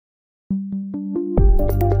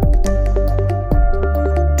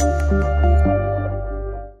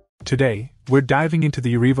Today, we're diving into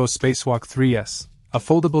the UREVO Spacewalk 3S, a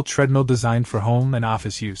foldable treadmill designed for home and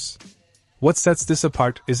office use. What sets this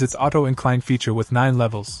apart is its Auto Incline feature with 9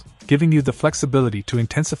 levels, giving you the flexibility to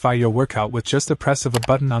intensify your workout with just a press of a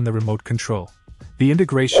button on the remote control. The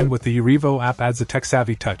integration with the UREVO app adds a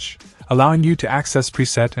tech-savvy touch, allowing you to access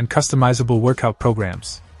preset and customizable workout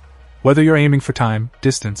programs. Whether you're aiming for time,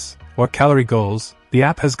 distance, or calorie goals, the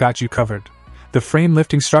app has got you covered. The frame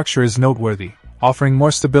lifting structure is noteworthy, offering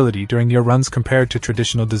more stability during your runs compared to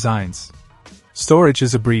traditional designs. Storage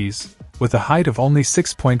is a breeze, with a height of only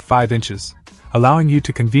 6.5 inches, allowing you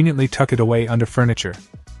to conveniently tuck it away under furniture.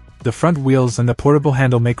 The front wheels and the portable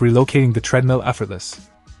handle make relocating the treadmill effortless.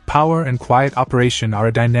 Power and quiet operation are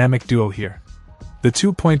a dynamic duo here. The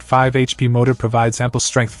 2.5 HP motor provides ample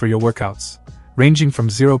strength for your workouts, ranging from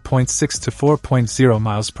 0.6 to 4.0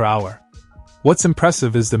 miles per hour. What's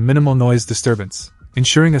impressive is the minimal noise disturbance,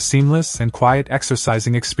 ensuring a seamless and quiet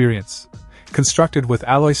exercising experience. Constructed with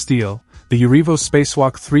alloy steel, the UREVO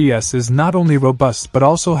Spacewalk 3S is not only robust but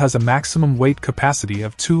also has a maximum weight capacity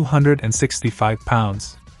of 265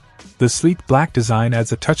 pounds. The sleek black design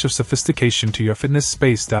adds a touch of sophistication to your fitness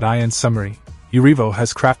space. In summary, UREVO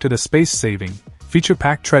has crafted a space-saving,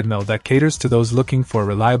 feature-packed treadmill that caters to those looking for a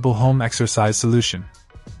reliable home exercise solution.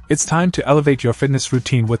 It's time to elevate your fitness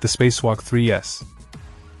routine with the Spacewalk 3S.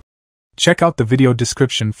 Check out the video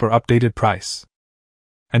description for updated price.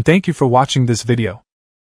 And thank you for watching this video.